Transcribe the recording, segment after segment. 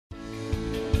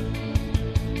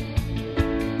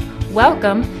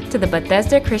Welcome to the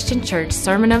Bethesda Christian Church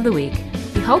Sermon of the Week.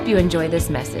 We hope you enjoy this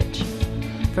message.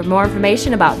 For more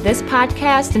information about this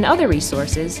podcast and other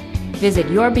resources, visit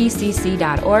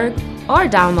yourbcc.org or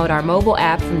download our mobile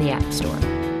app from the App Store.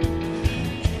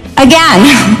 Again,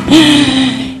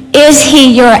 is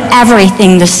he your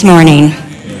everything this morning?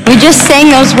 We just sang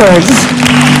those words.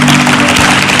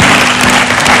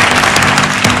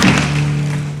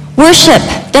 Worship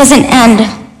doesn't end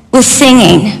with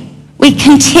singing. We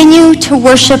continue to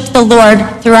worship the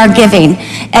Lord through our giving.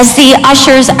 As the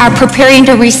ushers are preparing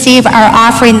to receive our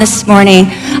offering this morning,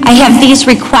 I have these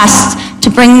requests to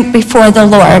bring before the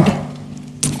Lord.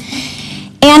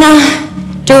 Anna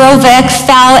Durovic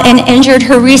fell and injured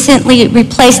her recently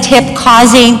replaced hip,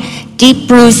 causing deep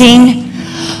bruising.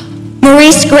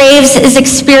 Maurice Graves is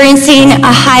experiencing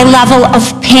a high level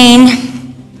of pain.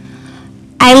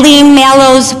 Eileen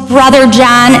Mallow's brother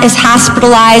John is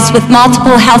hospitalized with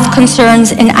multiple health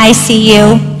concerns in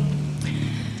ICU.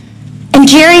 And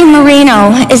Jerry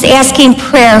Marino is asking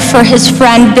prayer for his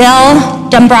friend Bill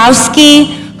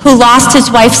Dombrowski, who lost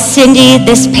his wife Cindy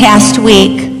this past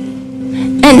week.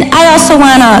 And I also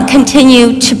want to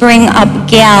continue to bring up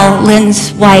Gail,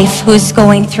 Lynn's wife, who's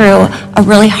going through a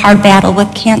really hard battle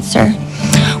with cancer.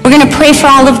 We're going to pray for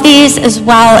all of these as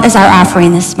well as our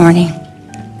offering this morning.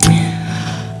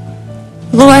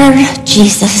 Lord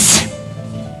Jesus,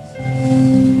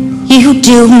 you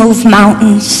do move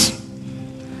mountains.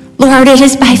 Lord, it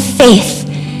is by faith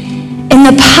in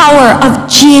the power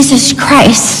of Jesus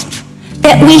Christ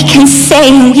that we can say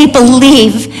and we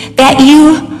believe that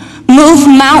you move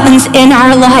mountains in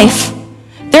our life.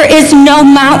 There is no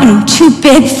mountain too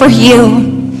big for you.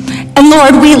 And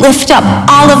Lord, we lift up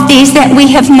all of these that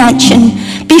we have mentioned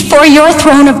before your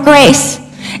throne of grace.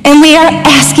 And we are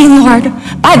asking, Lord,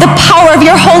 by the power of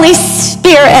your Holy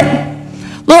Spirit,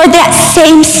 Lord, that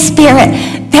same Spirit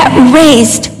that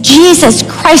raised Jesus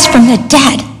Christ from the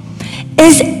dead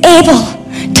is able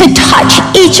to touch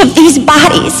each of these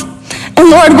bodies.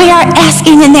 And Lord, we are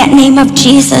asking in that name of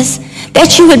Jesus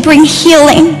that you would bring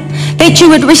healing, that you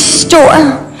would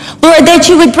restore, Lord, that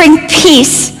you would bring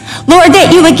peace, Lord, that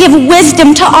you would give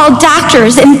wisdom to all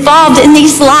doctors involved in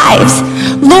these lives,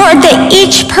 Lord, that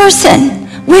each person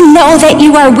would know that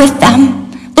you are with them.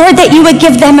 Lord, that you would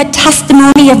give them a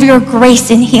testimony of your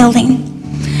grace and healing.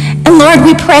 And Lord,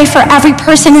 we pray for every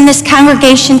person in this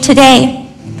congregation today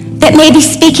that may be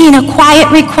speaking a quiet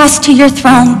request to your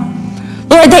throne.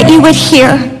 Lord, that you would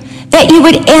hear, that you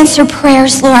would answer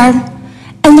prayers, Lord.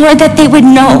 And Lord, that they would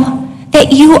know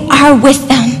that you are with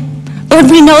them. Lord,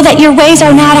 we know that your ways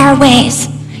are not our ways.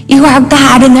 You are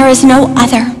God and there is no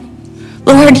other.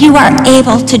 Lord, you are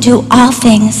able to do all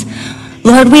things.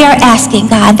 Lord, we are asking,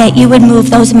 God, that you would move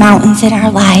those mountains in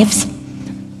our lives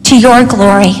to your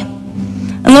glory.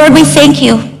 And Lord, we thank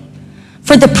you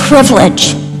for the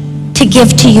privilege to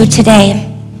give to you today.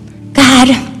 God,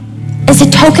 as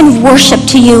a token of worship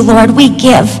to you, Lord, we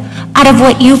give out of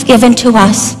what you've given to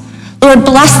us. Lord,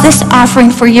 bless this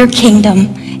offering for your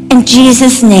kingdom. In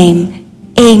Jesus' name,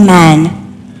 amen.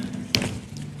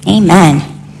 Amen.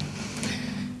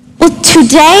 Well,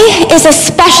 today is a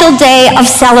special day of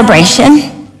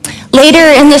celebration. Later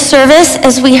in the service,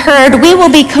 as we heard, we will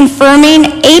be confirming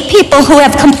 8 people who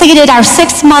have completed our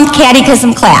 6-month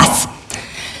catechism class.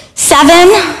 7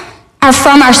 are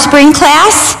from our spring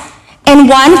class, and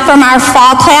 1 from our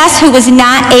fall class who was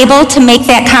not able to make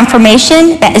that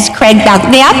confirmation. That is Craig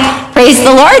Belknap. Praise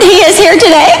the Lord, he is here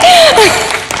today.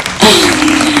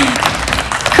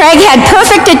 Craig had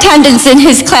perfect attendance in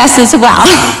his class as well.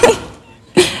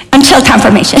 Until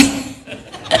confirmation.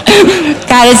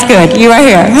 God is good. You are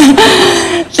here.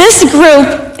 This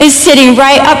group is sitting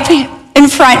right up in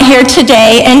front here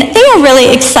today, and they are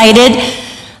really excited.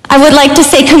 I would like to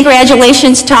say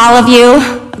congratulations to all of you.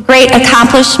 A great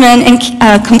accomplishment in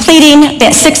completing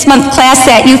that 6-month class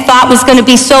that you thought was going to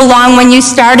be so long when you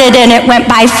started, and it went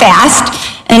by fast.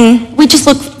 And we just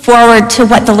look forward to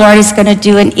what the Lord is going to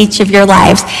do in each of your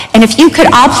lives. And if you could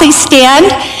all please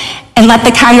stand and let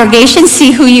the congregation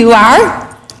see who you are.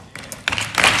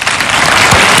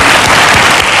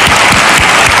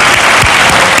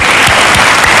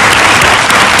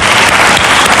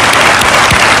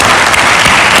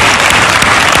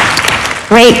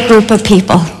 Great group of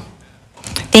people.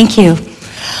 Thank you.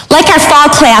 Like our fall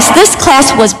class, this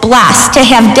class was blessed to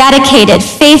have dedicated,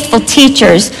 faithful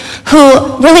teachers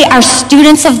who really are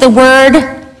students of the Word,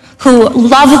 who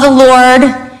love the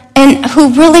Lord, and who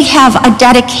really have a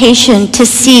dedication to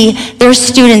see their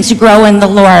students grow in the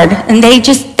Lord. And they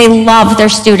love their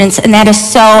students, and that is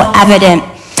so evident.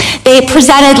 They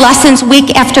presented lessons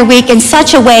week after week in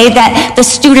such a way that the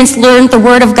students learned the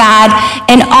Word of God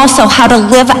and also how to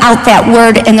live out that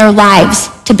Word in their lives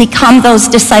to become those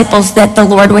disciples that the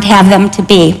Lord would have them to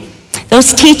be.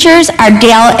 Those teachers are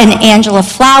Dale and Angela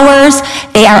Flowers.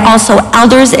 They are also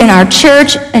elders in our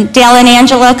church. And Dale and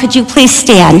Angela, could you please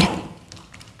stand?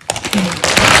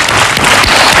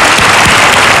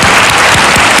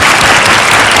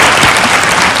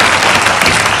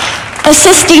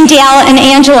 Assisting Dale and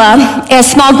Angela as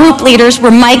small group leaders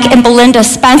were Mike and Belinda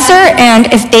Spencer,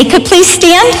 and if they could please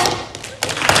stand.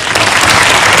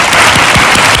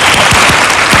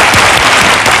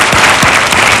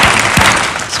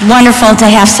 It's wonderful to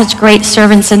have such great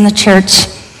servants in the church.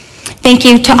 Thank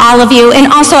you to all of you,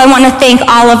 and also I want to thank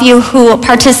all of you who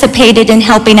participated in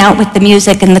helping out with the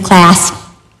music in the class.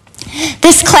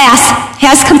 This class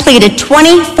has completed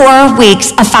 24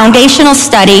 weeks of foundational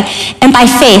study and by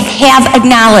faith have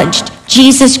acknowledged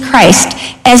Jesus Christ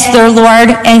as their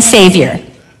Lord and Savior.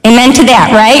 Amen to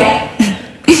that, right?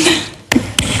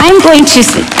 I'm going to,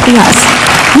 yes.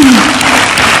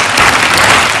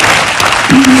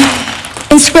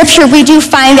 In Scripture, we do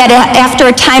find that after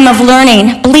a time of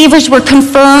learning, believers were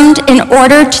confirmed in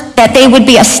order that they would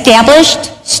be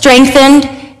established, strengthened,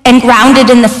 and grounded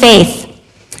in the faith.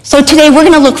 So today we're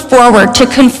going to look forward to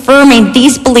confirming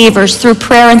these believers through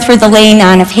prayer and through the laying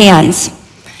on of hands.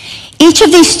 Each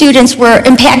of these students were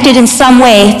impacted in some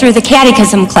way through the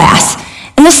catechism class.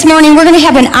 And this morning we're going to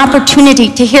have an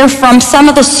opportunity to hear from some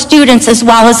of the students as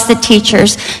well as the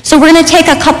teachers. So we're going to take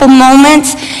a couple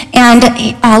moments and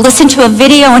listen to a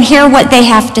video and hear what they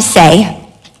have to say.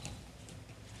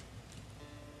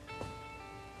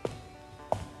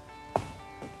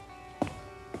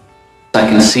 I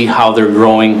can see how they're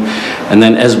growing, and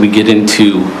then as we get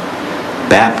into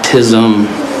baptism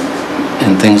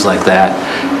and things like that,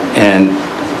 and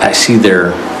I see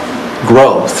their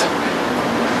growth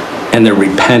and their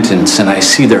repentance, and I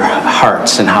see their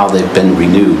hearts and how they've been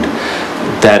renewed.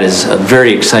 That is a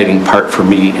very exciting part for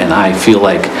me, and I feel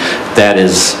like that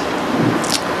is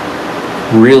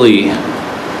really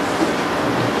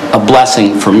a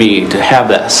blessing for me to have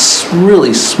that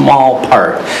really small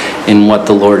part in what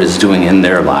the Lord is doing in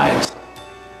their lives.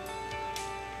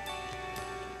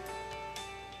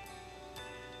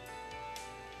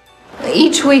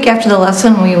 Each week after the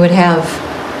lesson, we would have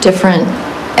different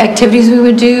activities we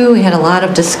would do. We had a lot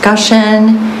of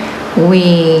discussion.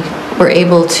 We were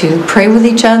able to pray with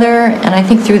each other, and I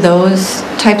think through those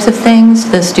types of things,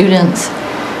 the students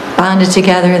bonded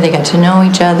together. They got to know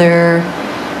each other.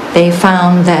 They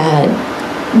found that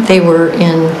they were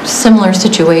in similar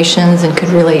situations and could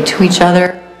relate to each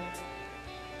other.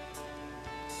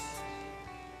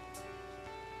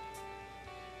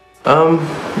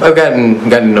 I've gotten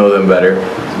to know them better.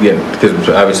 Yeah, because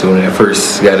obviously when I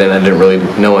first got in, I didn't really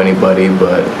know anybody,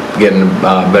 but getting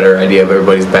a better idea of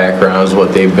everybody's backgrounds,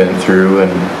 what they've been through,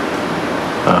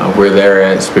 and where they're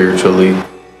at spiritually.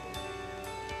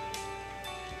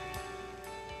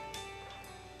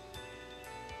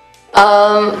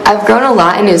 I've grown a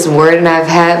lot in His Word, and I've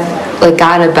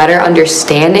gotten a better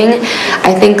understanding.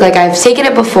 I think I've taken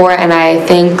it before, and I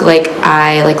think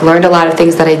I learned a lot of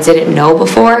things that I didn't know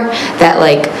before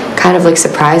that kind of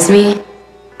surprised me.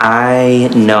 I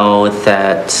know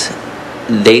that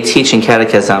they teach in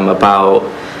catechism about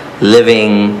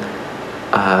living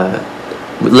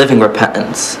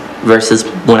repentance, versus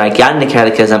when I got into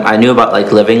catechism, I knew about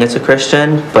living as a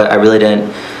Christian, but I really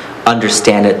didn't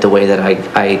understand it the way that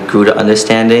I grew to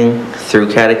understanding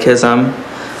through catechism.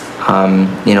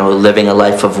 Living a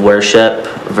life of worship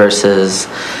versus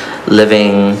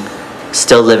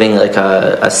still living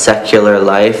a secular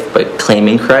life but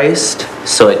claiming Christ.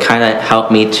 So it kind of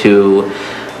helped me to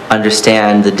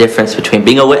understand the difference between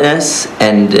being a witness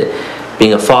and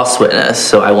being a false witness.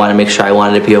 So I want to make sure I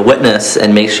wanted to be a witness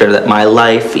and make sure that my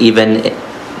life, even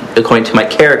according to my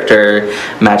character,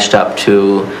 matched up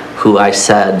to who I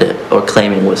said or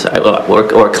claiming was,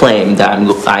 or claimed that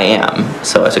I am.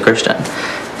 So as a Christian,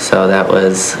 so that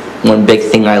was one big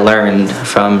thing I learned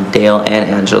from Dale and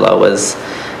Angela was,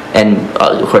 and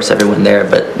of course everyone there,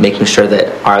 but making sure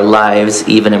that our lives,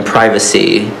 even in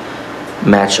privacy,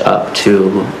 match up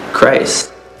to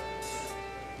Christ.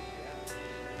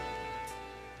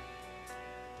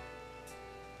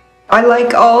 I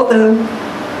like all the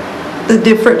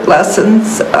different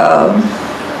lessons.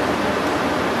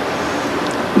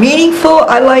 Meaningful,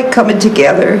 I like coming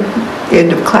together,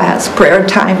 end of class, prayer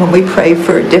time when we pray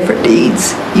for different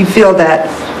needs. You feel that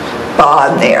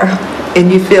bond there,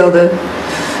 and you feel the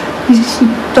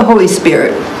Holy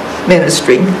Spirit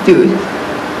ministering through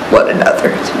one another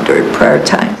during prayer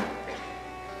time.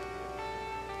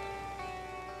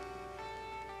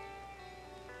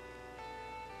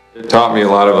 It taught me a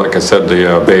lot of, like I said,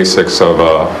 the basics of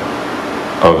the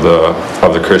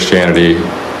Christianity,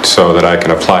 so that I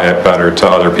can apply it better to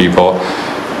other people.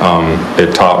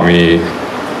 It taught me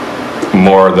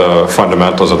more the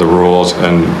fundamentals of the rules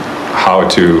and how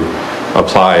to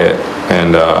apply it.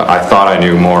 And I thought I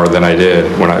knew more than I did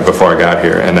before I got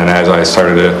here. And then as I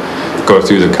started to go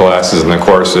through the classes and the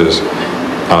courses,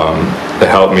 it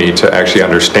helped me to actually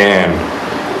understand,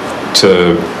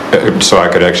 so I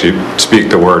could actually speak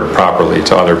the word properly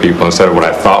to other people instead of what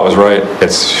I thought was right.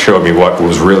 It showed me what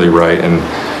was really right, and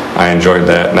I enjoyed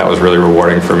that, and that was really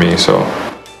rewarding for me. So.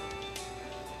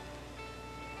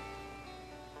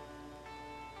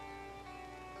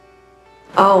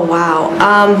 Oh, wow.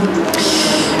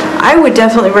 I would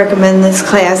definitely recommend this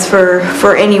class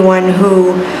for anyone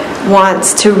who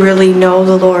wants to really know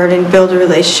the Lord and build a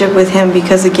relationship with Him,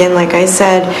 because again, like I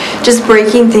said, just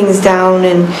breaking things down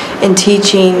and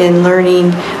teaching and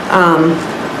learning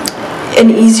an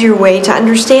easier way to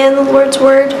understand the Lord's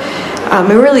Word,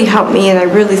 it really helped me, and I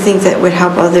really think that would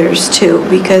help others too,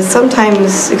 because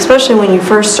sometimes, especially when you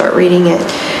first start reading it,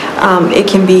 it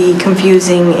can be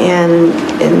confusing and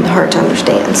hard to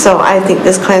understand. So I think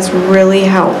this class really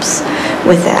helps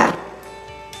with that.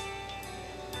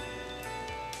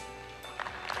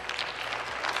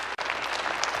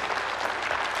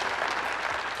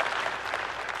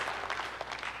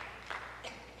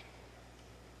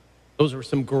 Those were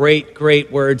some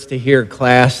great words to hear,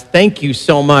 class. Thank you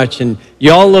so much. And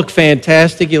you all look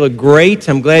fantastic. You look great.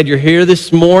 I'm glad you're here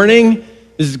this morning.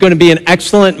 This is going to be an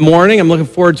excellent morning. I'm looking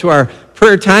forward to our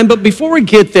prayer time. But before we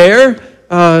get there,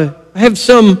 I have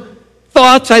some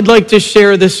thoughts I'd like to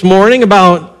share this morning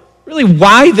about really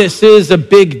why this is a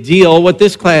big deal, what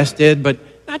this class did, but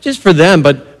not just for them,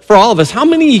 but for all of us. How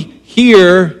many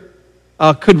here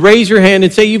could raise your hand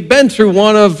and say you've been through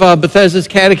one of Bethesda's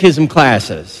catechism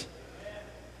classes?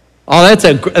 Oh,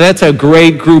 that's a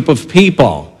great group of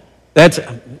people. That's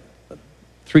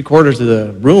 3/4 of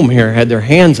the room here had their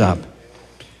hands up.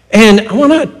 And I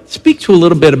want to speak to a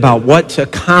little bit about what's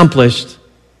accomplished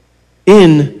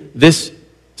in this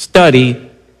study,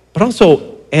 but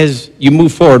also as you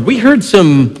move forward. We heard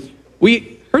some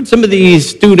of these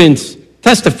students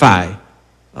testify.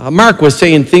 Mark was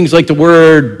saying things like the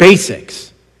word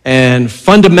basics and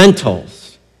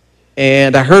fundamentals.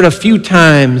 And I heard a few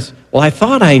times, well, I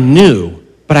thought I knew,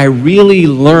 but I really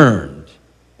learned.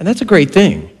 And that's a great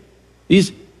thing.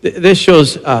 This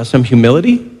shows some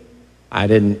humility.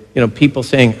 People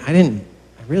saying, I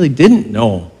really didn't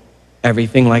know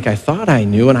everything like I thought I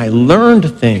knew, and I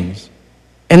learned things.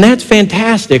 And that's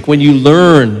fantastic when you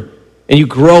learn and you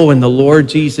grow in the Lord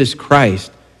Jesus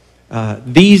Christ.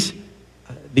 These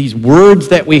words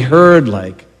that we heard,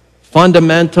 like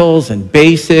fundamentals and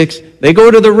basics, they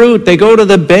go to the root, they go to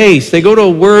the base, they go to a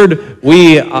word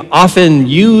we often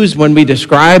use when we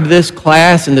describe this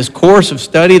class and this course of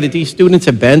study that these students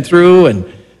have been through. And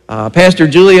Pastor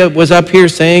Julia was up here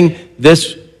saying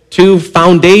this to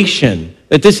foundation,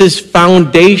 that this is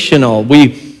foundational.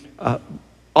 We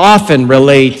often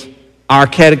relate our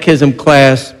catechism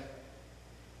class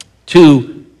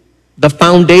to the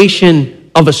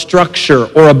foundation of a structure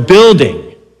or a building.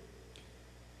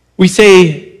 We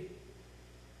say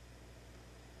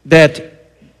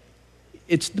that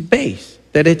it's the base,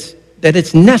 that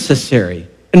it's necessary.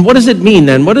 And what does it mean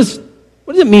then? What does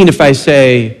it mean if I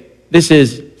say this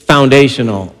is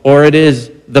foundational or it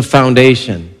is the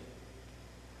foundation?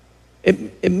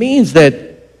 It means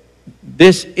that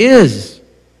this is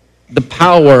the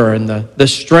power and the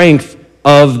strength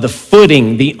of the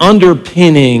footing, the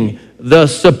underpinning, the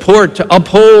support to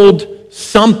uphold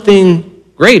something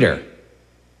greater.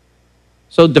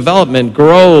 So development,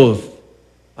 growth,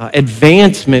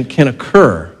 advancement can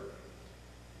occur.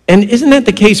 And isn't that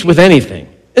the case with anything?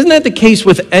 Isn't that the case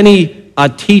with any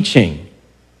teaching?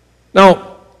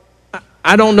 Now,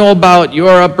 I don't know about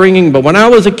your upbringing, but when I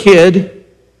was a kid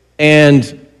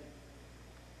and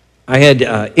I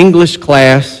had English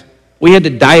class, we had to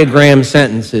diagram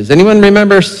sentences. Anyone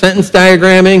remember sentence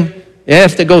diagramming? You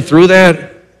have to go through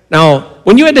that. Now,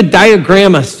 when you had to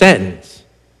diagram a sentence,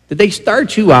 did they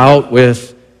start you out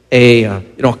with a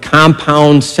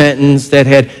compound sentence that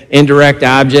had indirect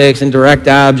objects and direct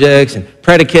objects and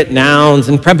predicate nouns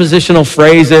and prepositional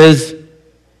phrases?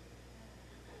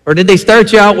 Or did they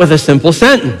start you out with a simple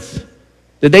sentence?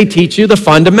 Did they teach you the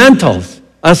fundamentals?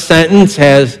 A sentence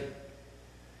has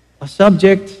a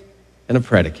subject and a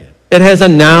predicate. It has a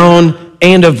noun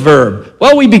and a verb.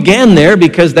 Well, we began there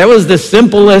because that was the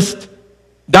simplest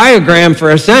diagram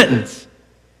for a sentence.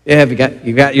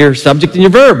 You got your subject and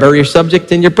your verb, or your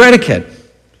subject and your predicate.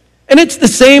 And it's the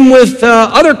same with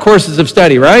other courses of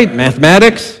study, right?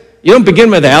 Mathematics, You don't begin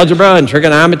with algebra and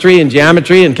trigonometry and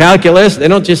geometry and calculus. They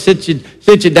don't just sit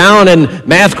you down in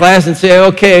math class and say,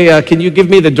 okay, can you give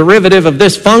me the derivative of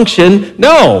this function?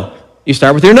 No. You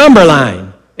start with your number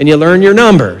line, and you learn your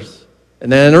numbers.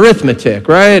 And then arithmetic,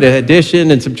 right?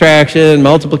 Addition and subtraction,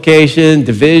 multiplication,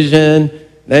 division.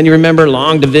 Then you remember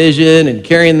long division and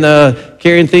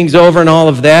carrying things over and all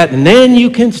of that. And then you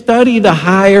can study the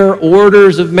higher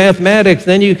orders of mathematics.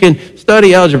 Then you can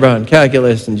study algebra and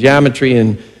calculus and geometry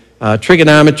and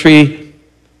trigonometry.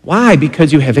 Why?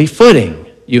 Because you have a footing.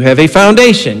 You have a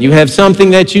foundation. You have something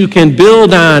that you can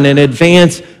build on and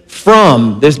advance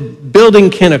from. This building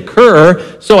can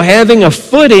occur. So having a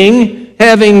footing,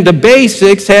 having the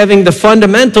basics, having the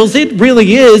fundamentals, it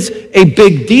really is a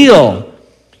big deal.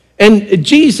 And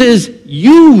Jesus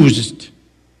used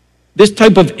this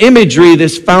type of imagery,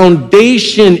 this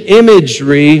foundation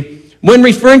imagery, when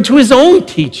referring to his own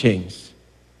teachings.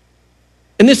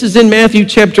 And this is in Matthew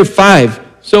chapter 5.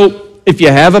 So if you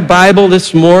have a Bible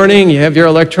this morning, you have your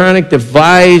electronic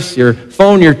device, your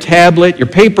phone, your tablet, your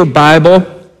paper Bible,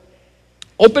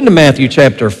 open to Matthew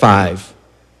chapter 5.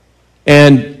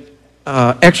 And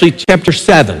actually chapter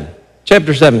 7.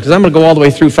 Chapter 7, because I'm going to go all the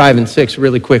way through 5 and 6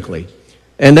 really quickly.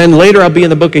 And then later I'll be in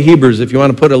the book of Hebrews if you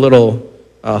want to put a little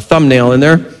thumbnail in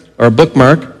there or a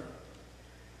bookmark.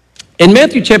 In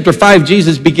Matthew chapter 5,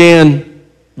 Jesus began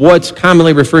what's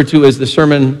commonly referred to as the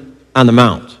Sermon on the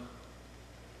Mount.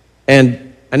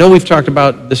 And I know we've talked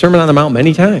about the Sermon on the Mount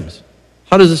many times.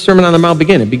 How does the Sermon on the Mount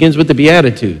begin? It begins with the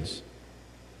Beatitudes.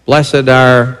 Blessed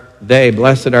are they,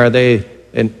 blessed are they.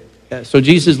 And so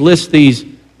Jesus lists these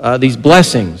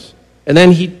blessings. And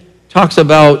then he talks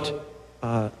about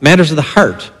matters of the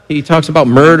heart. He talks about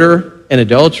murder and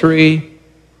adultery,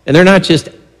 and they're not just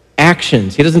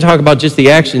actions. He doesn't talk about just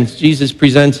the actions. Jesus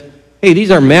presents, hey,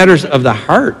 these are matters of the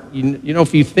heart. You know,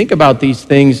 if you think about these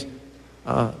things,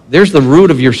 there's the root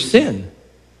of your sin.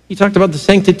 He talked about the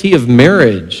sanctity of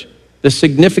marriage, the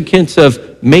significance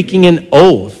of making an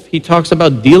oath. He talks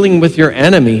about dealing with your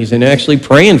enemies and actually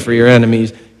praying for your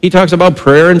enemies. He talks about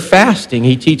prayer and fasting.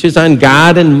 He teaches on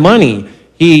God and money.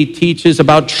 He teaches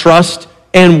about trust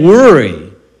and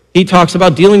worry. He talks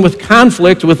about dealing with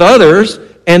conflict with others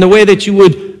and the way that you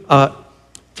would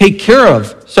take care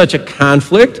of such a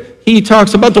conflict. He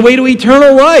talks about the way to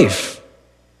eternal life.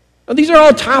 Now, these are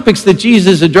all topics that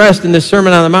Jesus addressed in this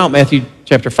Sermon on the Mount, Matthew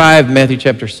chapter 5, Matthew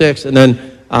chapter 6, and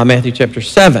then Matthew chapter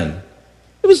 7.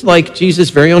 It was like Jesus'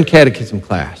 very own catechism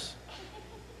class.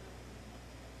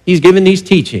 He's given these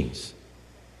teachings.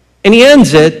 And he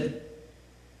ends it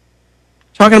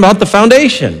talking about the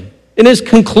foundation. In his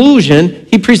conclusion,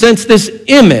 he presents this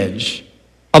image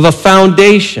of a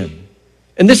foundation.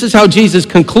 And this is how Jesus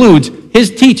concludes his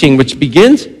teaching, which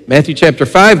begins Matthew chapter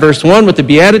 5, verse 1 with the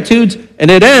Beatitudes, and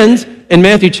it ends in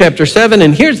Matthew chapter 7.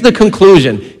 And here's the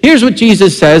conclusion. Here's what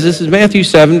Jesus says. This is Matthew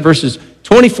 7, verses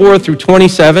 24 through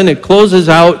 27. It closes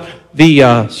out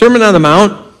the Sermon on the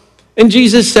Mount. And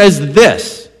Jesus says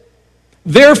this,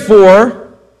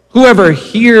 therefore, whoever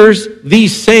hears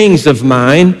these sayings of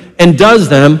mine and does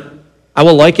them, I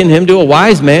will liken him to a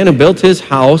wise man who built his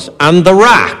house on the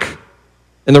rock.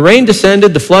 And the rain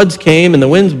descended, the floods came, and the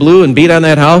winds blew and beat on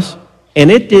that house, and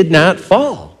it did not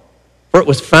fall, for it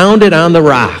was founded on the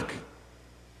rock.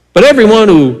 But everyone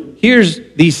who hears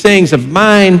these sayings of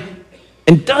mine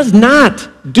and does not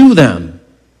do them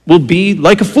will be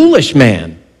like a foolish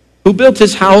man who built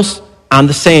his house on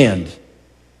the sand.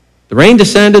 The rain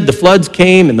descended, the floods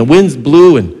came, and the winds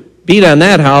blew and beat on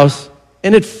that house,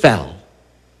 and it fell.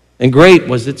 And great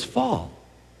was its fall.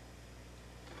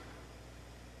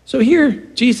 So here,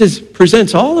 Jesus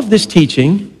presents all of this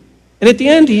teaching, and at the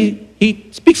end, he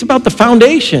speaks about the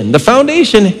foundation. The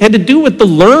foundation had to do with the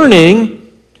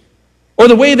learning, or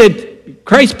the way that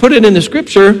Christ put it in the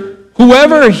Scripture,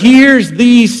 whoever hears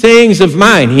these sayings of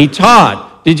mine, he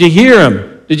taught. Did you hear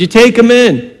them? Did you take them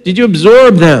in? Did you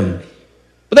absorb them?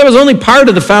 But that was only part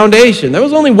of the foundation. That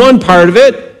was only one part of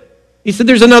it. He said,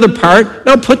 there's another part.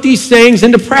 Now put these sayings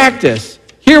into practice.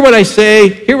 Hear what I say,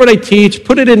 hear what I teach,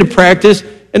 put it into practice.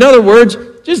 In other words,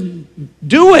 just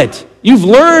do it. You've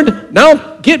learned,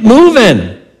 now get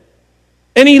moving.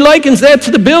 And he likens that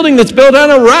to the building that's built on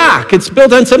a rock. It's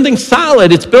built on something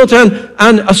solid. It's built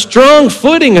on a strong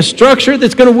footing, a structure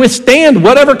that's going to withstand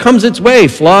whatever comes its way.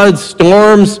 Floods,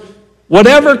 storms,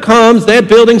 whatever comes, that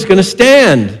building's going to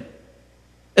stand.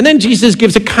 And then Jesus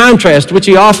gives a contrast, which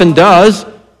he often does.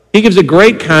 He gives a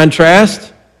great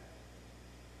contrast.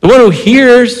 The one who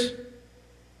hears,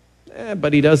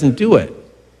 but he doesn't do it.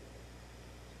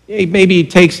 Maybe he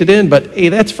takes it in, but hey,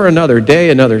 that's for another day,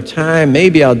 another time.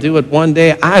 Maybe I'll do it one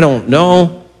day. I don't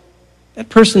know. That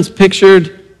person's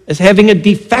pictured as having a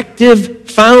defective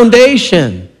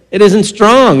foundation. It isn't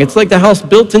strong. It's like the house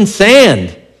built in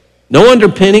sand. No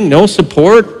underpinning, no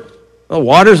support. The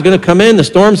water's going to come in, the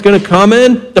storm's going to come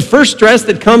in. The first stress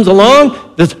that comes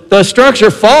along, the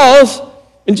structure falls.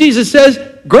 And Jesus says,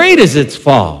 great is its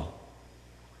fall.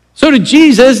 So to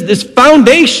Jesus, this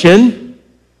foundation,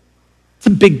 it's a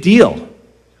big deal.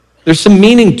 There's some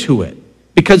meaning to it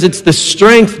because it's the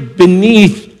strength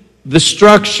beneath the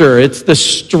structure. It's the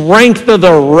strength of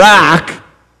the rock,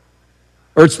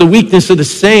 or it's the weakness of the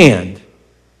sand.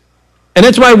 And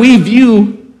that's why we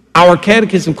view our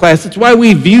catechism class, it's why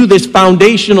we view this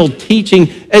foundational teaching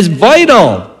as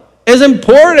vital, as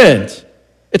important.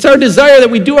 It's our desire that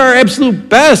we do our absolute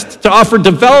best to offer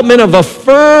development of a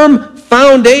firm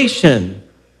foundation.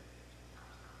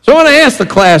 So I want to ask the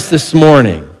class this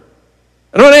morning,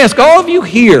 I want to ask all of you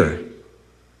here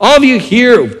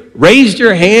raised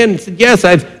your hand and said, yes,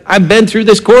 I've been through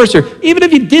this course, or even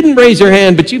if you didn't raise your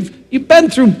hand, but you've been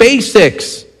through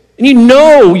basics, and you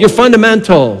know your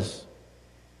fundamentals.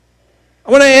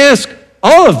 I want to ask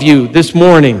all of you this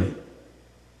morning,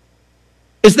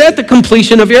 is that the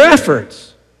completion of your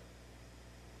efforts?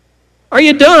 Are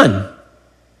you done?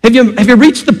 Have you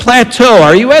reached the plateau?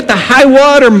 Are you at the high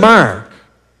water mark?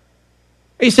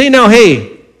 Are you saying now,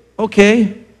 hey,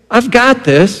 okay, I've got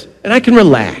this, and I can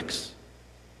relax?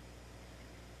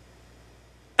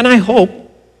 And I hope,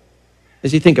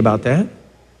 as you think about that,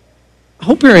 I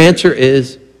hope your answer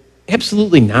is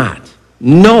absolutely not.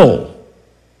 No.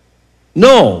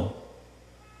 No.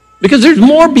 Because there's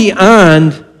more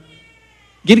beyond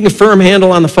getting a firm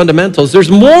handle on the fundamentals.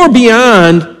 There's more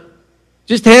beyond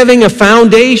just having a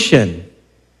foundation.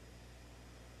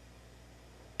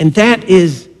 And that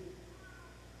is,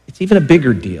 it's even a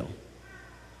bigger deal.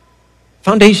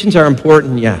 Foundations are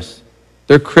important, yes.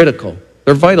 They're critical.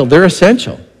 They're vital. They're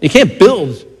essential. You can't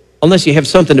build unless you have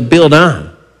something to build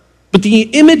on. But the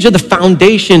image of the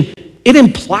foundation, it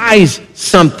implies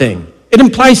something. It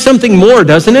implies something more,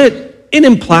 doesn't it? It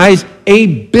implies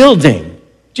a building.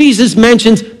 Jesus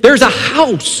mentions there's a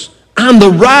house on the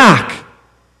rock,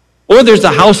 or there's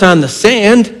a house on the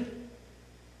sand.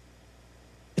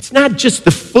 It's not just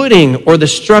the footing or the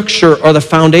structure or the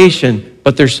foundation,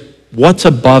 but there's what's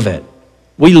above it.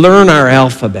 We learn our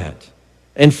alphabet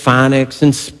and phonics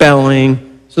and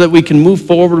spelling so that we can move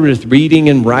forward with reading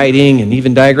and writing and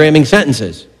even diagramming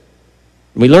sentences.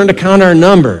 And we learn to count our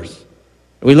numbers.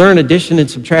 We learn addition and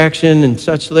subtraction and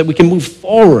such so that we can move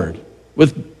forward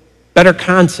with better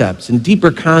concepts and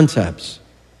deeper concepts.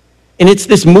 And it's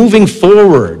this moving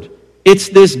forward, it's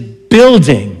this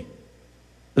building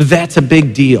that's a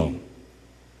big deal.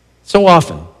 So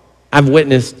often, I've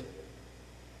witnessed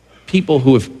people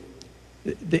who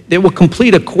they will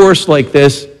complete a course like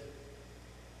this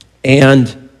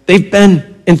and they've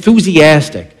been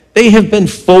enthusiastic, they have been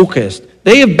focused,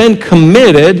 they have been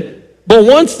committed. But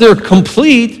once they're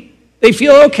complete, they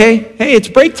feel, okay, hey, it's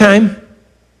break time.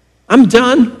 I'm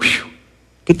done. Whew.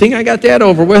 Good thing I got that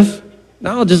over with.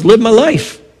 Now I'll just live my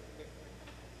life.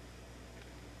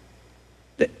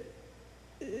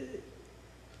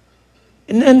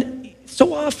 And then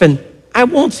so often, I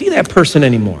won't see that person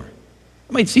anymore.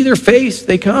 I might see their face.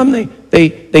 They come,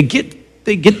 they get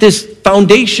this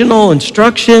foundational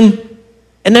instruction,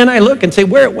 and then I look and say,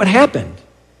 what happened?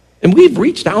 And we've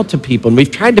reached out to people, and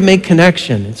we've tried to make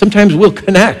connection, and sometimes we'll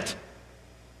connect.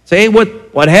 Say, hey,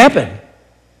 what happened?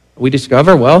 We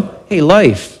discover, well, hey,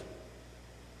 life's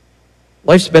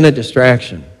been a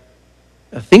distraction.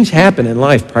 Things happen in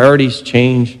life. Priorities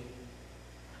change.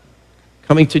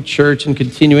 Coming to church and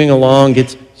continuing along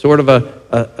gets sort of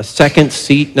a second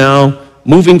seat now.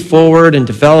 Moving forward and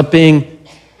developing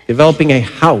a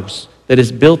house that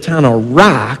is built on a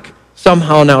rock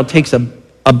somehow now takes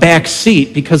a back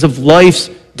seat because of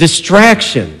life's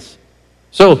distractions.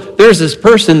 So there's this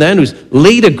person then who's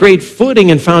laid a great footing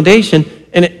and foundation,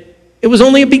 and it was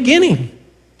only a beginning.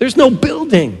 There's no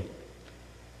building.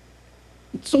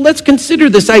 So let's consider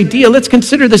this idea. Let's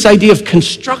consider this idea of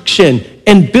construction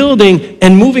and building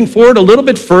and moving forward a little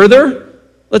bit further.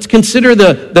 Let's consider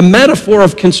the metaphor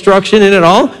of construction in it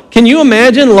all. Can you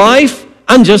imagine life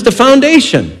on just a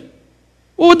foundation?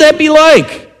 What would that be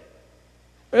like?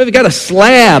 If you've got a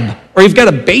slab or you've got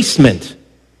a basement,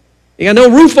 you got no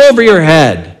roof over your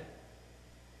head.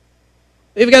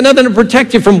 You've got nothing to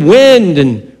protect you from wind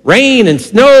and rain and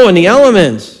snow and the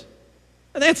elements.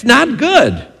 That's not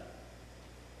good.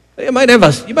 You might have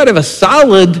a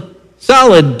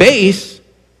solid base,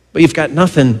 but you've got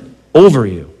nothing over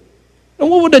you. And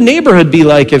what would a neighborhood be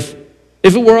like if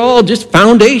it were all just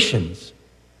foundations?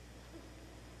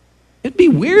 It'd be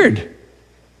weird.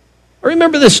 I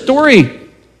remember this story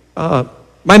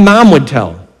my mom would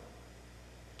tell.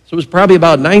 So it was probably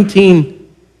about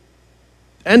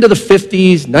end of the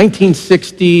 50s,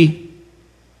 1960.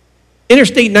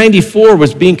 Interstate 94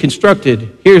 was being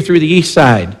constructed here through the east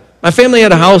side. My family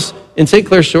had a house in St.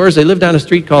 Clair Shores. They lived on a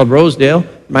street called Rosedale.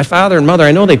 My father and mother,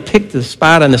 I know they picked the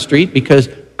spot on the street because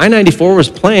I-94 was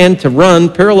planned to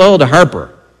run parallel to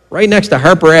Harper, right next to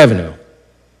Harper Avenue.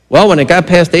 Well, when it got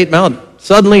past 8 Mile,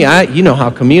 suddenly, you know how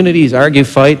communities argue,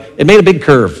 fight, it made a big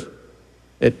curve.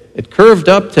 It curved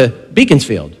up to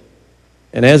Beaconsfield.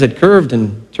 And as it curved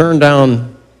and turned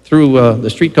down through the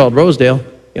street called Rosedale,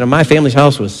 my family's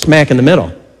house was smack in the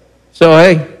middle. So,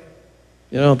 hey,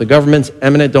 the government's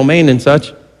eminent domain and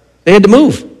such, they had to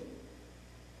move.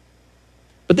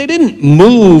 But they didn't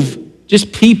move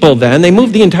just people then, they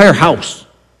moved the entire house.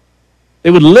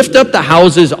 They would lift up the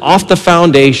houses off the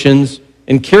foundations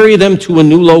and carry them to a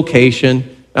new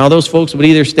location. Now, those folks would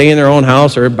either stay in their own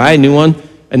house or buy a new one.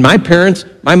 And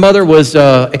my mother was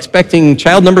expecting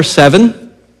child number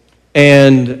 7,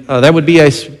 and that would be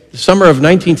the summer of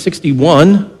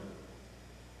 1961.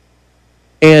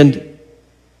 And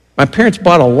my parents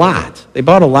bought a lot. They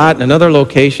bought a lot in another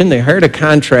location. They hired a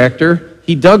contractor.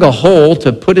 He dug a hole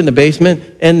to put in the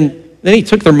basement, and then he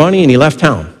took their money and he left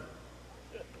town.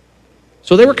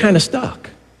 So they were kind of stuck.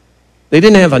 They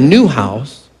didn't have a new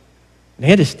house. They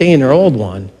had to stay in their old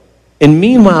one. And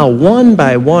meanwhile, one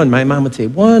by one, my mom would say,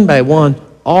 one by one,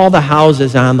 all the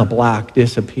houses on the block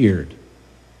disappeared.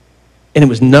 And it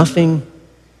was nothing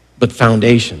but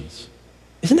foundations.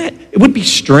 It would be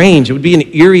strange. It would be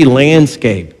an eerie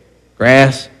landscape.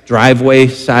 Grass, driveway,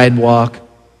 sidewalk,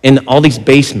 and all these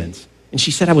basements. And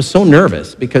she said, I was so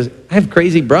nervous because I have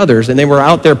crazy brothers and they were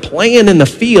out there playing in the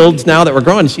fields now that we're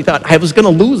growing. And she thought I was going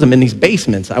to lose them in these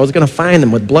basements. I was going to find them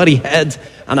with bloody heads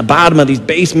on the bottom of these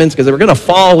basements because they were going to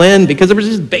fall in because there were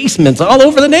just basements all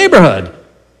over the neighborhood.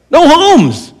 No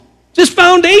homes, just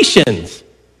foundations.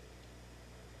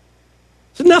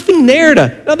 So nothing there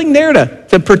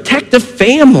to protect the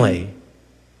family.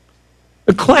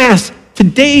 The class,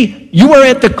 today, you are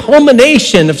at the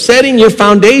culmination of setting your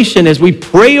foundation as we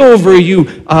pray over you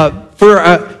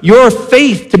for your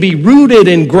faith to be rooted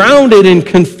and grounded and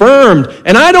confirmed.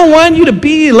 And I don't want you to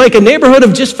be like a neighborhood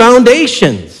of just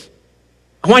foundations.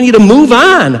 I want you to move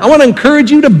on. I want to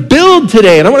encourage you to build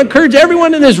today. And I want to encourage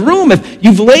everyone in this room, if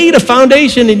you've laid a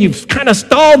foundation and you've kind of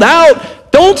stalled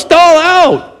out, don't stall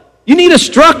out. You need a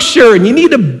structure and you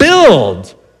need to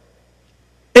build.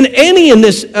 And any in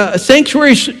this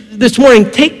sanctuary this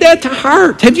morning, take that to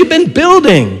heart. Have you been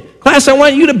building? Class, I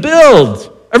want you to build.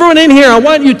 Everyone in here, I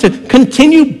want you to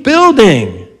continue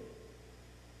building.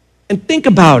 And think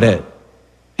about it.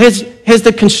 Has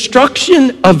the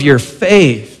construction of your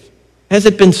faith, has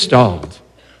it been stalled?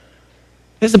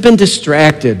 Has it been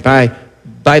distracted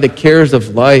by the cares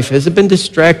of life? Has it been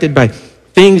distracted by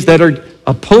things that are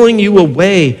pulling you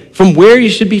away from where you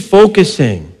should be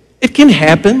focusing? It can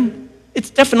happen. It's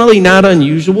definitely not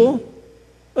unusual.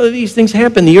 These things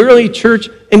happen. The early church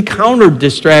encountered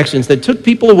distractions that took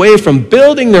people away from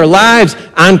building their lives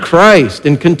on Christ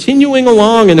and continuing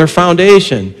along in their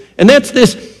foundation. And that's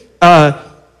this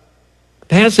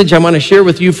passage I want to share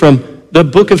with you from the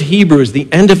book of Hebrews,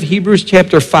 the end of Hebrews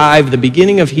chapter 5, the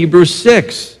beginning of Hebrews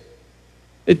 6.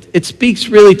 It speaks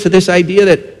really to this idea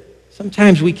that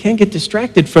sometimes we can get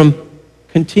distracted from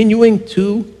continuing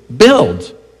to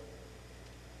build.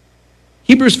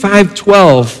 Hebrews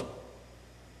 5:12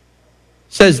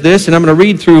 says this, and I'm going to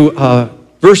read through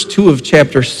verse 2 of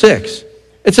chapter 6.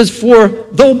 It says, "For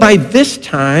though by this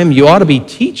time you ought to be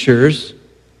teachers,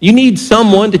 you need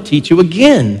someone to teach you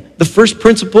again the first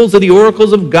principles of the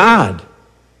oracles of God.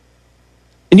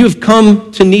 And you have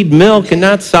come to need milk and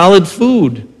not solid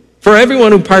food. For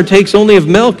everyone who partakes only of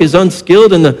milk is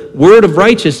unskilled in the word of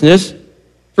righteousness,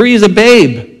 for he is a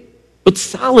babe. But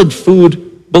solid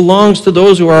food belongs to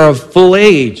those who are of full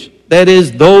age, that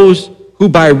is, those who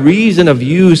by reason of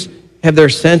use have their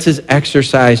senses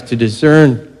exercised to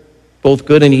discern both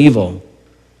good and evil.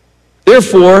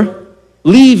 Therefore,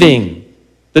 leaving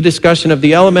the discussion of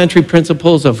the elementary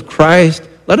principles of Christ,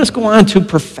 let us go on to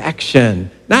perfection,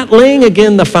 not laying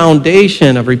again the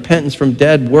foundation of repentance from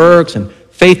dead works and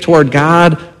faith toward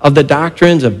God, of the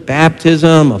doctrines of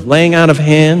baptism, of laying out of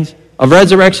hands, of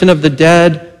resurrection of the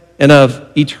dead, and of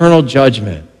eternal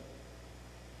judgment."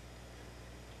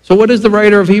 So what is the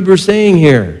writer of Hebrews saying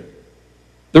here?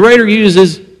 The writer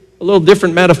uses a little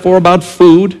different metaphor about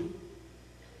food. He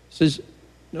says,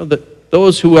 that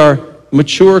those who are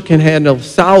mature can handle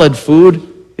solid food.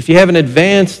 If you haven't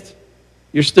advanced,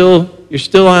 you're still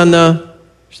on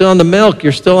the milk.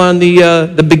 You're still on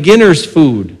the beginner's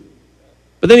food.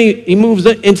 But then he moves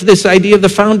into this idea of the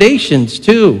foundations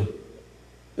too.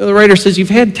 The writer says you've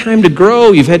had time to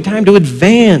grow, you've had time to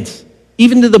advance,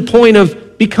 even to the point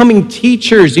of becoming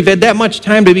teachers. You've had that much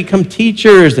time to become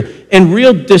teachers and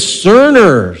real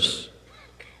discerners,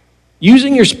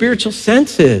 using your spiritual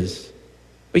senses.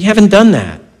 But you haven't done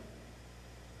that.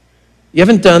 You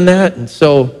haven't done that, and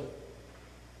so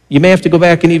you may have to go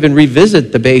back and even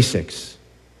revisit the basics.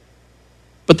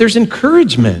 But there's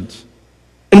encouragement.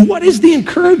 And what is the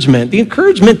encouragement? The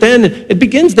encouragement then, it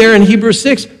begins there in Hebrews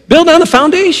 6. Build on the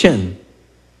foundation.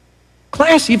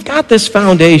 Class, you've got this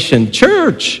foundation.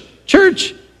 Church,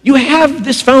 you have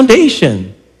this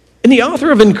foundation. And the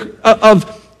author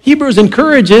of Hebrews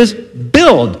encourages,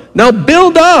 build. Now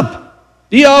build up.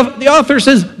 The author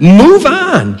says, move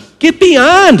on. Get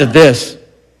beyond this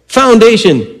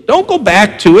foundation. Don't go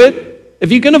back to it.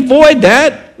 If you can avoid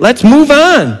that, let's move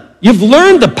on. You've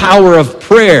learned the power of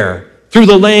prayer through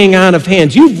the laying on of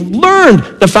hands. You've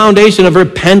learned the foundation of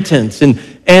repentance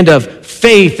and of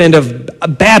faith and of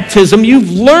baptism.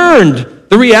 You've learned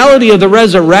the reality of the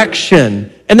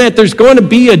resurrection and that there's going to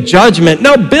be a judgment.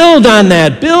 Now build on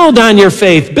that. Build on your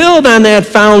faith. Build on that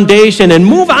foundation and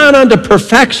move on unto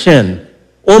perfection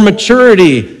or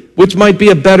maturity, which might be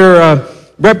a better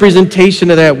representation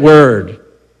of that word.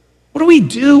 What do we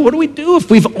do? What do we do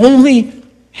if we've only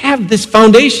have this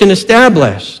foundation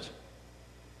established?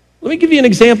 Let me give you an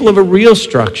example of a real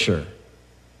structure,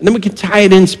 and then we can tie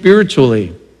it in spiritually.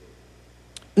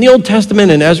 In the Old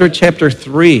Testament, in Ezra chapter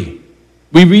 3,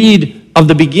 we read of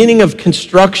the beginning of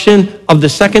construction of the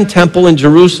second temple in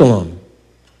Jerusalem.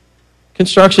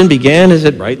 Construction began as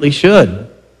it rightly should.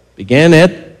 It began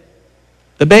at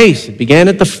the base. It began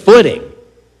at the footing.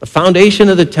 The foundation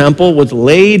of the temple was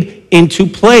laid into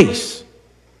place.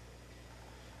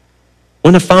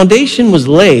 When a foundation was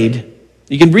laid,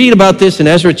 you can read about this in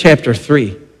Ezra chapter 3.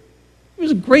 It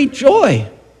was a great joy.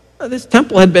 This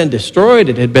temple had been destroyed.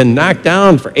 It had been knocked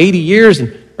down for 80 years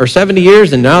or 70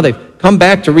 years, and now they've come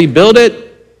back to rebuild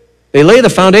it. They lay the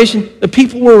foundation. The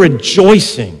people were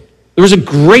rejoicing. There was a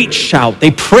great shout.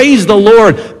 They praised the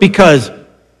Lord because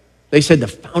they said the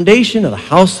foundation of the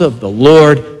house of the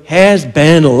Lord has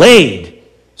been laid.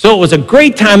 So it was a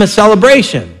great time of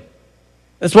celebration.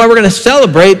 That's why we're going to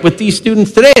celebrate with these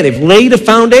students today. They've laid a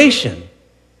foundation.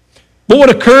 But what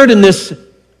occurred in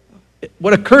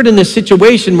this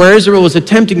situation where Israel was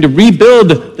attempting to rebuild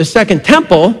the second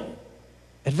temple,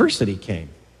 adversity came.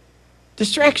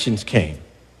 Distractions came.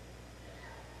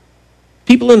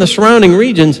 People in the surrounding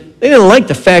regions, they didn't like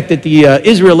the fact that the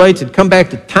Israelites had come back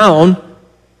to town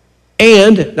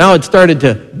and now had started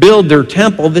to build their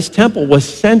temple. This temple was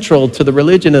central to the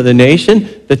religion of the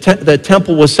nation. The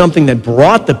temple was something that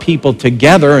brought the people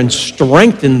together and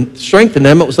strengthened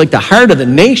them. It was like the heart of the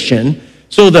nation.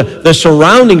 So the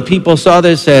surrounding people saw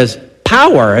this as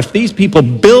power. If these people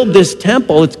build this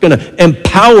temple, it's going to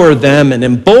empower them and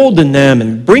embolden them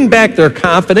and bring back their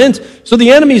confidence. So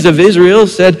the enemies of Israel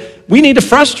said, we need to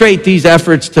frustrate these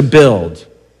efforts to build.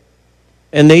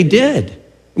 And they did.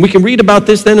 We can read about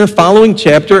this then in the following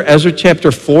chapter, Ezra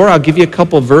chapter 4. I'll give you a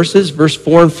couple of verses, verse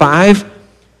 4 and 5.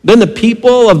 Then the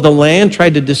people of the land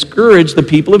tried to discourage the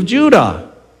people of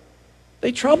Judah.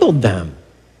 They troubled them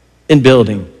in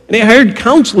building. And they hired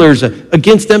counselors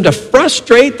against them to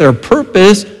frustrate their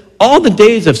purpose all the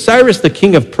days of Cyrus the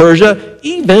king of Persia,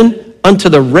 even unto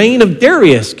the reign of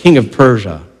Darius king of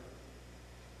Persia.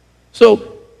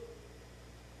 So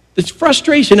the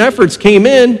frustration efforts came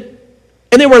in,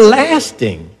 and they were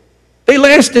lasting. They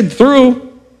lasted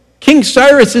through King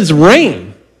Cyrus's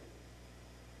reign.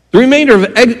 The remainder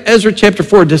of Ezra chapter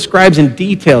 4 describes in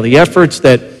detail the efforts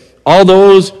that all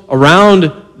those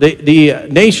around the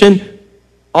nation,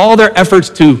 all their efforts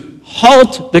to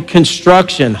halt the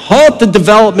construction, halt the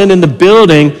development and the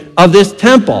building of this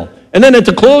temple. And then at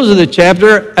the close of the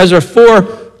chapter, Ezra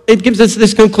 4, it gives us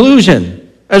this conclusion.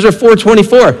 Ezra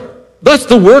 4:24. Thus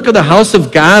the work of the house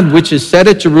of God, which is set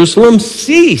at Jerusalem,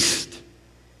 ceased.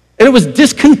 And it was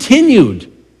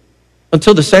discontinued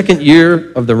until the second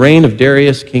year of the reign of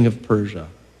Darius, king of Persia.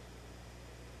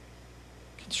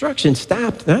 Construction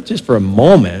stopped not just for a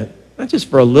moment, not just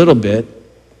for a little bit.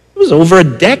 It was over a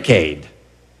decade. It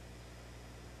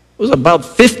was about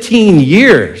 15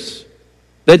 years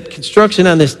that construction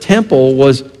on this temple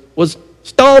was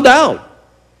stalled out.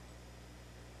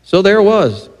 So there it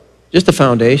was. Just a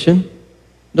foundation,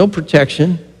 no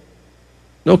protection,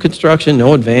 no construction,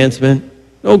 no advancement,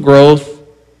 no growth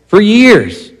for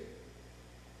years.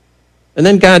 And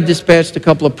then God dispatched a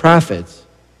couple of prophets,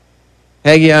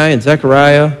 Haggai and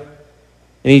Zechariah, and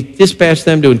he dispatched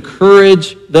them to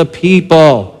encourage the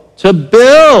people to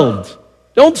build.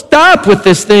 Don't stop with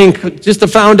this thing, just a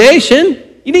foundation.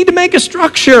 You need to make a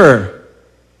structure.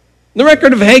 The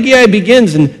record of Haggai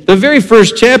begins in the very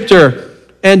first chapter,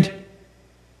 and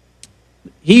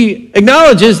he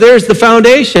acknowledges there's the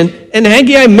foundation, and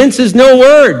Haggai minces no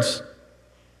words.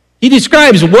 He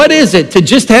describes what is it to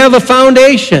just have a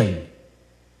foundation.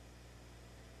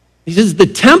 He says the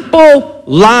temple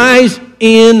lies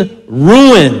in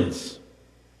ruins.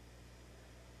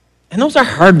 And those are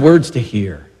hard words to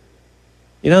hear.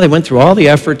 They went through all the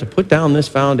effort to put down this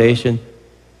foundation,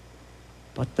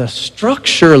 but the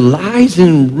structure lies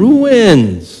in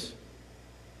ruins.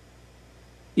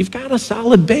 You've got a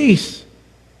solid base,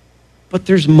 but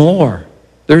there's more.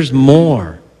 There's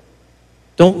more.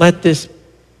 Don't let this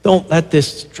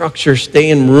structure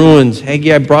stay in ruins.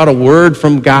 Haggai brought a word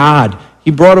from God. He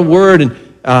brought a word in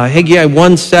Haggai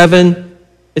 1:7.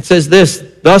 It says this,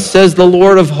 "Thus says the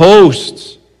Lord of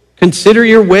hosts, consider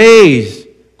your ways.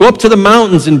 Go up to the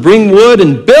mountains and bring wood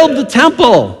and build the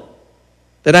temple,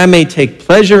 that I may take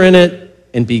pleasure in it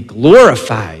and be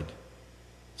glorified,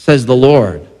 says the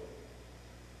Lord."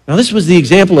 Now this was the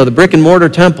example of the brick and mortar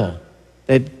temple,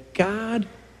 that God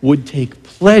would take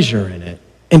pleasure in it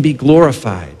and be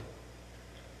glorified.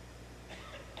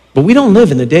 But we don't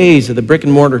live in the days of the brick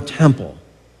and mortar temple.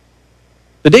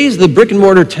 The days of the brick and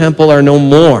mortar temple are no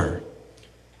more.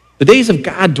 The days of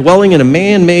God dwelling in a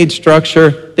man-made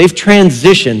structure, they've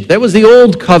transitioned. That was the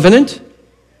old covenant.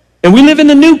 And we live in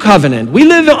the new covenant. We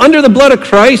live under the blood of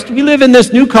Christ. We live in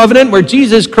this new covenant where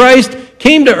Jesus Christ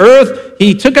came to earth.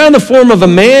 He took on the form of a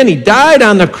man. He died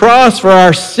on the cross for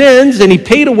our sins, and he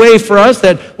paid a way for us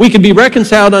that we could be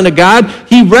reconciled unto God.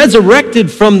 He resurrected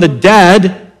from the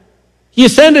dead. He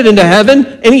ascended into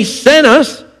heaven, and he sent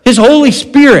us his Holy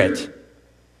Spirit.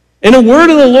 And the word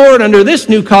of the Lord under this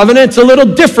new covenant, it's a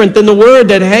little different than the word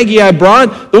that Haggai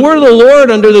brought. The word of the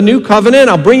Lord under the new covenant,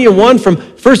 I'll bring you one from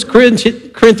 1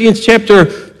 Corinthians chapter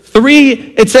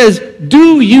 3. It says,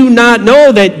 "Do you not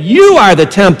know that you are the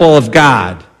temple of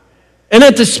God, and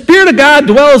that the Spirit of God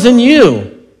dwells in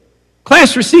you?"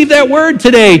 Class, receive that word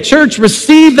today. Church,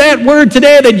 receive that word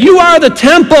today, that you are the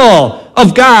temple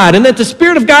of God, and that the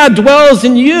Spirit of God dwells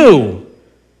in you.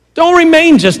 Don't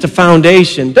remain just a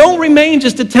foundation. Don't remain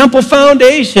just a temple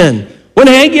foundation. When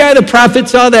Haggai the prophet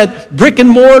saw that brick and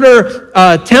mortar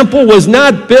temple was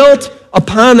not built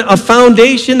upon a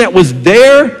foundation that was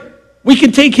there, we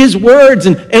can take his words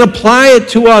and apply it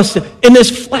to us in this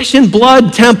flesh and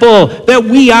blood temple that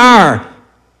we are.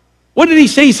 What did he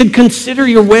say? He said, consider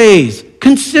your ways.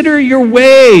 Consider your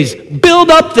ways.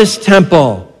 Build up this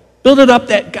temple. Build it up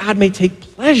that God may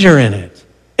take pleasure in it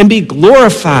and be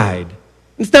glorified.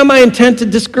 It's not my intent to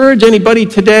discourage anybody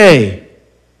today.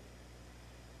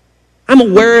 I'm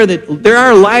aware that there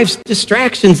are life's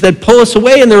distractions that pull us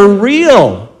away, and they're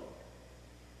real.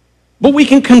 But we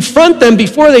can confront them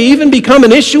before they even become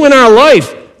an issue in our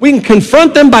life. We can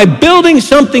confront them by building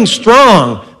something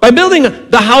strong, by building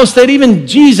the house that even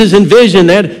Jesus envisioned,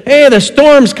 that, hey, the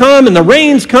storms come and the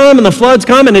rains come and the floods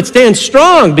come, and it stands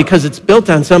strong because it's built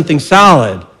on something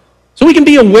solid. So we can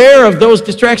be aware of those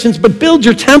distractions, but build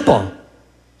your temple.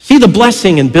 See the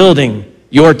blessing in building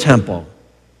your temple.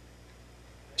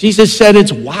 Jesus said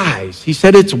it's wise. He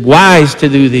said it's wise to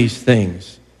do these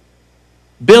things.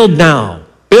 Build now.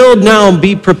 Build now and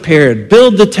be prepared.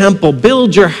 Build the temple.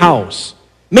 Build your house.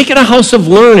 Make it a house of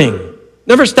learning.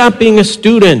 Never stop being a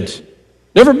student.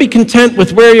 Never be content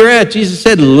with where you're at. Jesus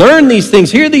said, learn these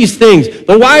things. Hear these things.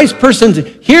 The wise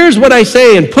person hears what I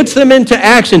say and puts them into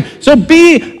action. So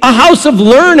be a house of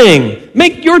learning.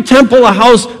 Make your temple a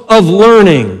house of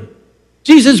learning.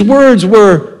 Jesus' words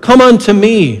were, come unto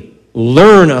me,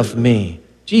 learn of me.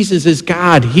 Jesus is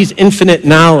God. He's infinite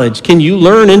knowledge. Can you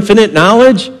learn infinite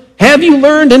knowledge? Have you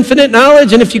learned infinite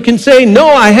knowledge? And if you can say, no,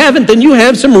 I haven't, then you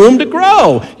have some room to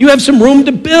grow. You have some room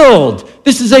to build.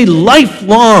 This is a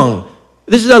lifelong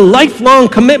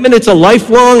commitment. It's a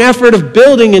lifelong effort of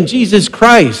building in Jesus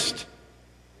Christ.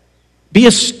 Be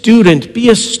a student. Be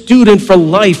a student for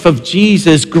life of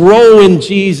Jesus. Grow in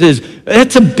Jesus.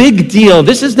 That's a big deal.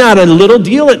 This is not a little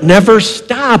deal. It never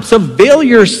stops. Avail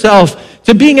yourself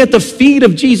to being at the feet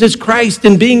of Jesus Christ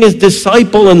and being his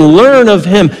disciple and learn of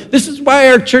him. This is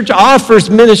why our church offers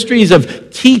ministries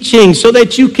of teaching, so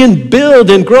that you can build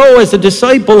and grow as a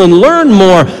disciple and learn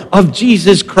more of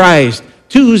Jesus Christ.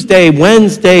 Tuesday,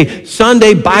 Wednesday,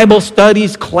 Sunday Bible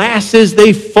studies, classes,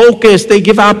 they focus, they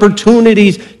give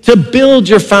opportunities to build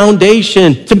your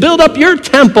foundation, to build up your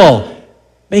temple.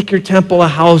 Make your temple a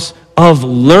house of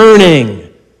learning.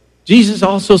 Jesus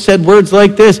also said words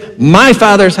like this, my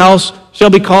Father's house shall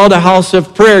be called a house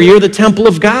of prayer. You're the temple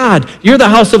of God. You're the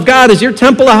house of God. Is your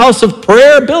temple a house of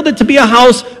prayer? Build it to be a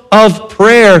house of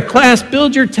prayer. Class,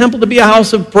 build your temple to be a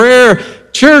house of prayer.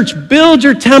 Church, build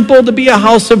your temple to be a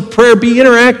house of prayer. Be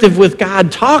interactive with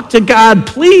God. Talk to God.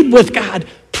 Plead with God.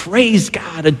 Praise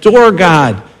God. Adore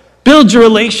God. Build your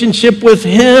relationship with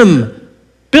Him.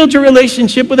 Build your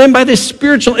relationship with Him by this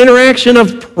spiritual interaction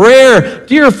of prayer.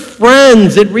 Dear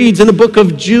friends, it reads in the book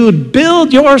of Jude,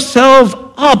 build yourself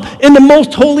up in the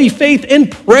most holy faith and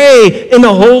pray in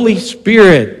the Holy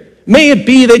Spirit. May it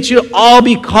be that you all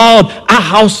be called a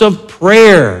house of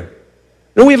prayer.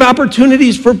 And we have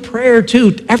opportunities for prayer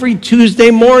too. Every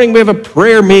Tuesday morning we have a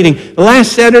prayer meeting. The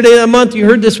last Saturday of the month, you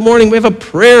heard this morning, we have a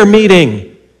prayer meeting.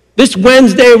 This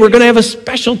Wednesday, we're going to have a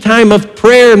special time of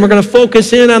prayer, and we're going to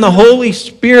focus in on the Holy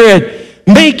Spirit.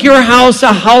 Make your house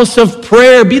a house of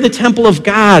prayer. Be the temple of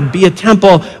God. Be a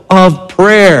temple of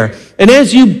prayer. And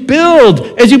as you build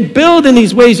in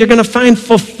these ways, you're going to find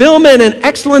fulfillment and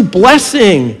excellent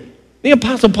blessing. The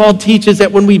Apostle Paul teaches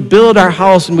that when we build our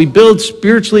house and we build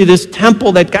spiritually this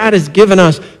temple that God has given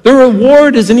us, the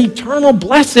reward is an eternal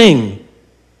blessing.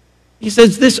 He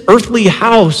says this earthly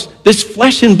house, this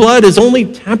flesh and blood is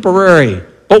only temporary.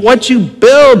 But what you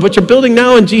build, what you're building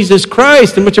now in Jesus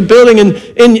Christ and what you're building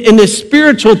in this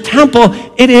spiritual temple,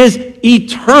 it is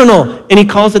eternal. And he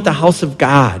calls it the house of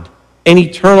God, an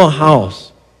eternal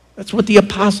house. That's what the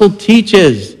apostle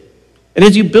teaches. And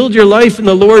as you build your life in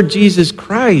the Lord Jesus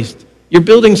Christ, you're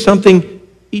building something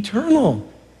eternal.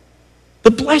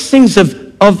 The blessings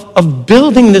of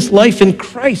building this life in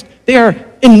Christ, they are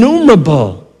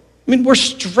innumerable. I mean, we're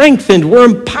strengthened. We're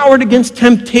empowered against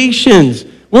temptations.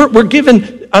 We're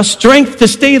given a strength to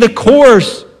stay the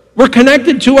course. We're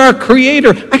connected to our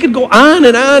Creator. I could go on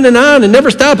and on and on and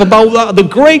never stop about the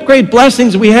great, great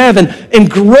blessings we have and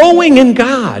growing in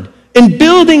God and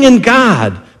building in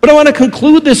God. But I want to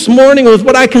conclude this morning with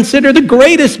what I consider the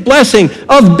greatest blessing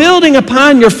of building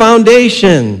upon your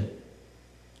foundation.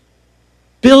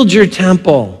 Build your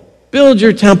temple. Build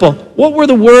your temple. What were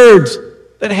the words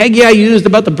that Haggai used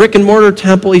about the brick and mortar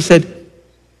temple? He said,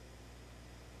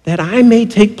 that I may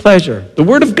take pleasure, the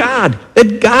word of God,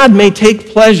 that God may take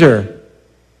pleasure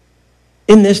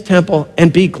in this temple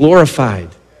and be glorified.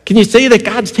 Can you say that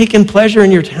God's taken pleasure in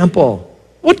your temple?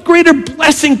 What greater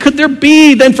blessing could there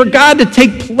be than for God to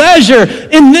take pleasure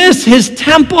in this, his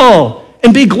temple,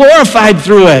 and be glorified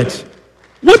through it?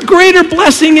 What greater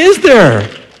blessing is there?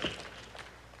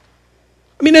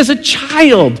 I mean, as a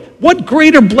child, what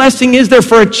greater blessing is there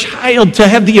for a child to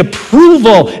have the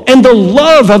approval and the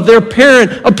love of their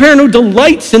parent, a parent who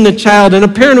delights in the child and a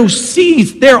parent who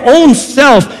sees their own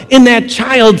self in that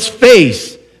child's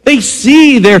face. They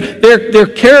see their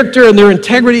character and their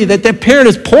integrity that that parent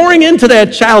is pouring into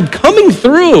that child coming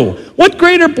through. What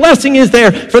greater blessing is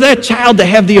there for that child to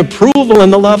have the approval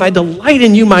and the love? I delight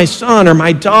in you, my son or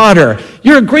my daughter.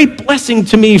 You're a great blessing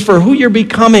to me for who you're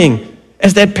becoming.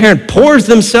 As that parent pours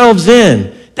themselves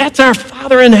in, that's our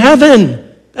Father in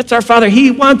heaven. That's our Father.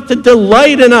 He wants to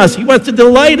delight in us. He wants to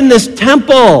delight in this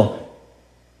temple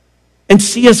and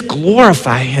see us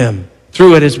glorify him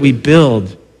through it as we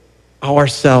build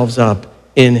ourselves up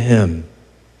in him.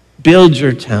 Build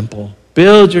your temple.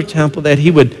 Build your temple that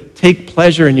he would take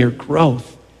pleasure in your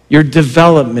growth, your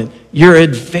development, your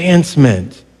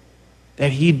advancement,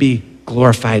 that he'd be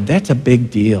glorified. That's a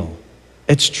big deal.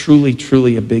 It's truly,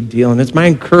 truly a big deal. And it's my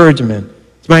encouragement.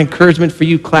 It's my encouragement for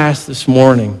you, class, this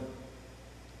morning.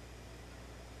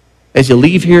 As you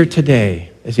leave here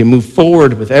today, as you move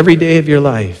forward with every day of your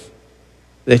life,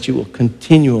 that you will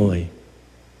continually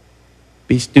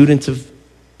be students of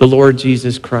the Lord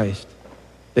Jesus Christ.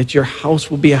 That your house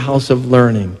will be a house of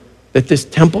learning. That this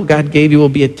temple God gave you will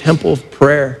be a temple of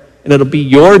prayer. And it'll be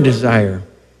your desire.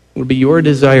 It'll be your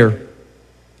desire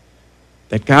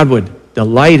that God would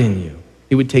delight in you.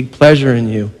 He would take pleasure in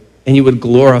you, and you would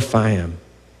glorify him.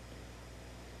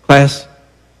 Class,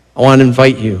 I want to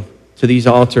invite you to these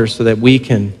altars so that we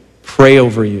can pray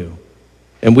over you.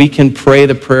 And we can pray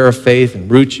the prayer of faith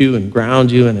and root you and ground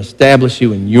you and establish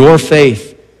you in your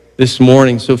faith this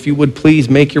morning. So if you would please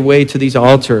make your way to these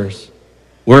altars,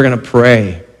 we're going to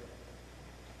pray.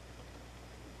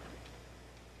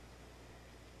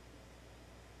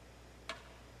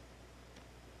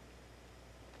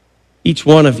 Each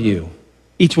one of you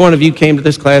came to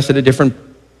this class at a different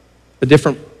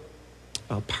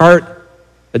part,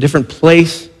 a different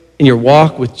place in your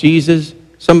walk with Jesus.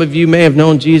 Some of you may have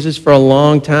known Jesus for a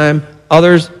long time.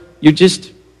 Others,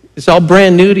 it's all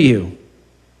brand new to you.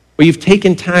 Where you've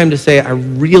taken time to say, I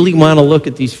really want to look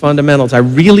at these fundamentals. I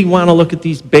really want to look at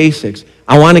these basics.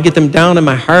 I want to get them down in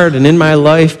my heart and in my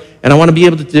life. And I want to be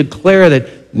able to declare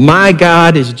that my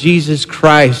God is Jesus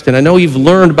Christ. And I know you've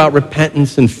learned about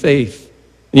repentance and faith.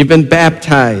 And you've been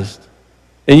baptized.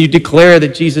 and you declare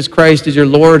that Jesus Christ is your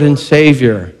Lord and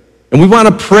Savior. And we want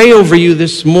to pray over you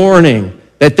this morning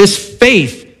that this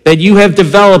faith that you have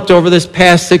developed over this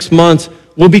past 6 months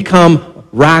will become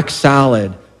rock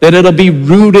solid, that it'll be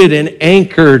rooted and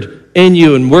anchored in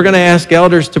you. And we're going to ask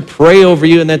elders to pray over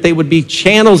you and that they would be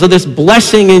channels of this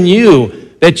blessing in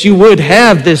you, that you would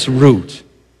have this root.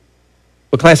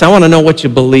 But class, I want to know what you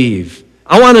believe.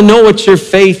 I want to know what your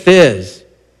faith is.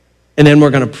 And then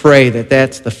we're going to pray that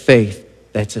that's the faith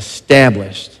that's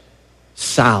established,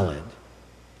 solid.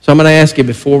 So I'm going to ask you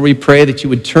before we pray that you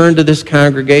would turn to this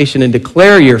congregation and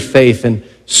declare your faith. And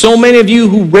so many of you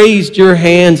who raised your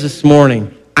hands this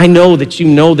morning, I know that you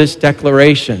know this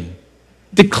declaration.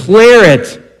 Declare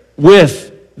it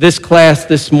with this class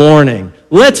this morning.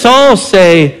 Let's all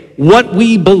say what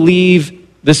we believe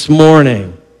this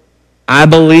morning. I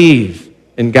believe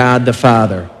in God the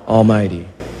Father Almighty.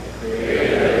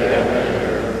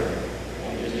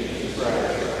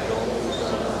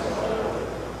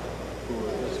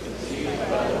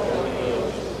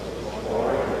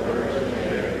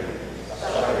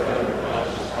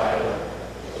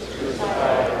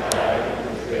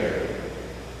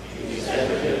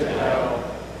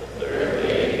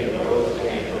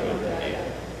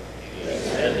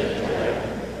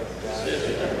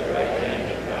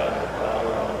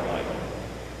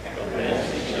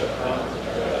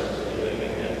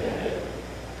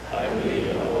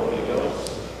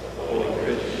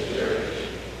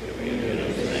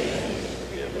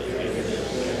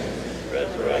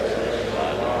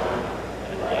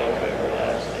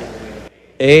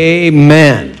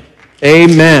 Amen.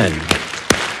 Amen.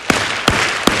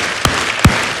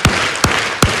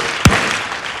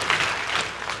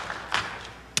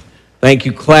 Thank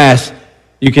you, class.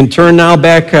 You can turn now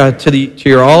back to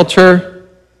your altar.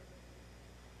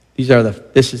 This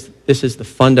is the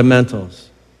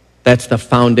fundamentals. That's the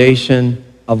foundation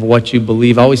of what you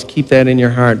believe. Always keep that in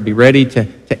your heart. Be ready to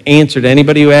answer to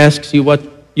anybody who asks you what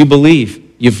you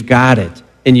believe. You've got it,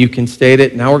 and you can state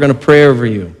it. Now we're going to pray over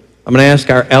you. I'm going to ask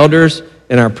our elders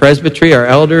in our presbytery, our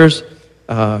elders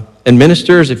and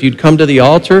ministers, if you'd come to the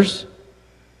altars.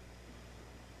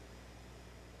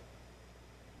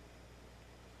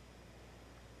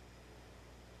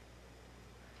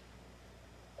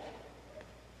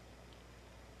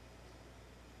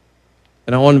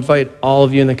 And I want to invite all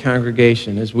of you in the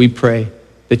congregation as we pray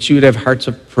that you would have hearts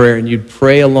of prayer and you'd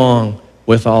pray along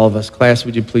with all of us. Class,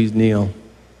 would you please kneel?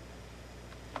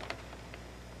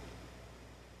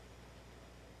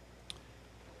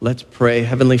 Let's pray.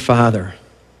 Heavenly Father,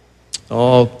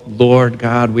 oh, Lord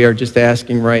God, we are just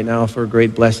asking right now for a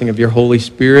great blessing of your Holy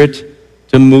Spirit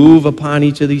to move upon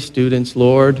each of these students,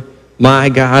 Lord. My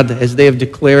God, as they have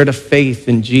declared a faith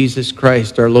in Jesus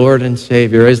Christ, our Lord and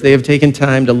Savior, as they have taken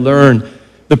time to learn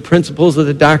the principles of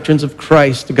the doctrines of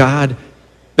Christ, God,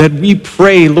 that we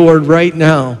pray, Lord, right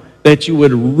now, that you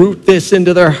would root this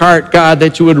into their heart, God,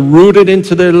 that you would root it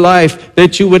into their life,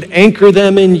 that you would anchor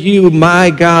them in you, my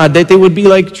God, that they would be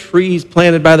like trees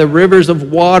planted by the rivers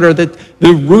of water, that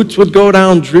the roots would go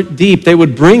down deep, they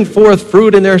would bring forth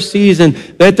fruit in their season,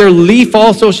 that their leaf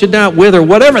also should not wither.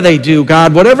 Whatever they do,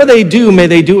 God, whatever they do, may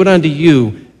they do it unto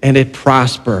you, and it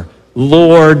prosper.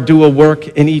 Lord, do a work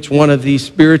in each one of these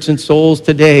spirits and souls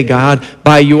today, God,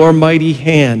 by your mighty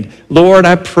hand. Lord,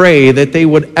 I pray that they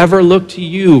would ever look to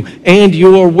you and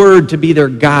your word to be their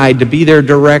guide, to be their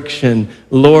direction.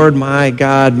 Lord, my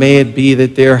God, may it be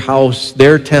that their house,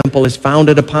 their temple is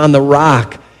founded upon the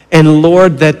rock. And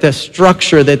Lord, that the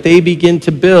structure that they begin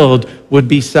to build would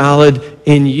be solid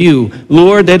in you.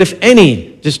 Lord, that if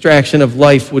any distraction of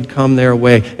life would come their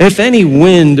way, if any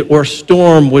wind or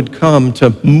storm would come to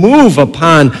move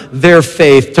upon their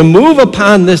faith, to move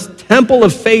upon this temple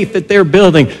of faith that they're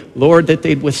building, Lord, that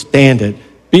they'd withstand it.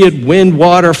 Be it wind,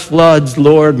 water, floods,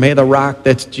 Lord, may the rock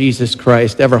that's Jesus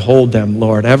Christ ever hold them,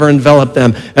 Lord, ever envelop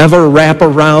them, ever wrap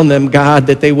around them, God,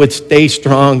 that they would stay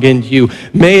strong in you.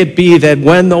 May it be that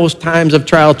when those times of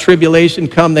trial, tribulation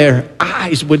come, their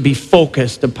eyes would be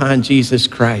focused upon Jesus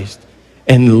Christ.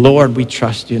 And Lord, we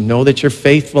trust you. Know that you're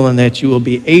faithful and that you will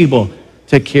be able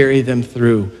to carry them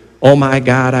through. Oh my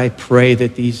God, I pray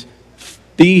that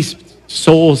these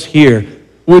souls here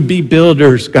would be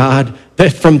builders, God,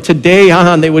 that from today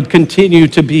on they would continue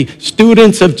to be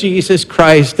students of Jesus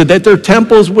Christ, that their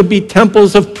temples would be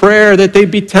temples of prayer, that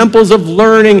they'd be temples of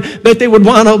learning, that they would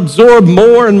want to absorb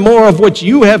more and more of what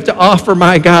you have to offer,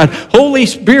 my God. Holy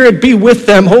Spirit, be with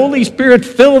them. Holy Spirit,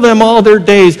 fill them all their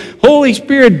days. Holy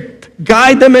Spirit,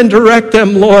 guide them and direct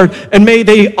them, Lord, and may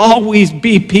they always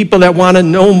be people that want to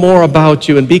know more about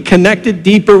you and be connected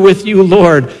deeper with you,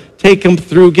 Lord. Take them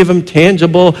through, give them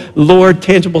tangible, Lord,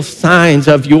 tangible signs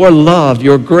of your love,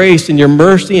 your grace, and your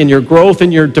mercy, and your growth,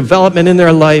 and your development in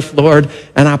their life, Lord.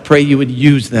 And I pray you would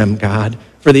use them, God,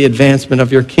 for the advancement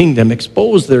of your kingdom.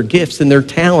 Expose their gifts and their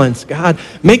talents, God.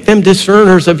 Make them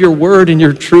discerners of your word and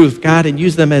your truth, God, and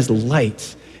use them as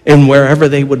lights in wherever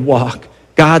they would walk.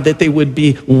 God, that they would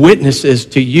be witnesses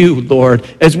to you, Lord.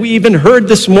 As we even heard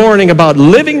this morning about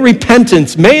living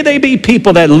repentance, may they be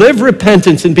people that live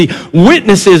repentance and be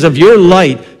witnesses of your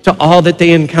light to all that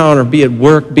they encounter, be it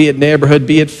work, be it neighborhood,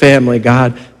 be it family,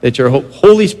 God, that your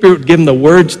Holy Spirit would give them the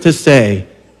words to say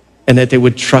and that they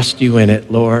would trust you in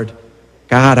it, Lord.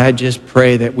 God, I just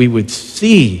pray that we would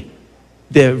see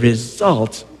the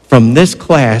results from this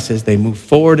class as they move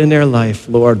forward in their life.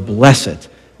 Lord, bless it.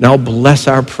 Now bless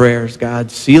our prayers, God.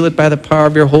 Seal it by the power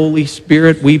of your Holy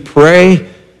Spirit, we pray,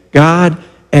 God.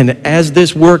 And as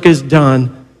this work is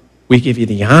done, we give you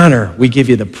the honor, we give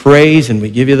you the praise, and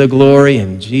we give you the glory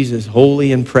in Jesus'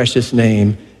 holy and precious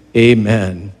name.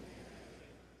 Amen.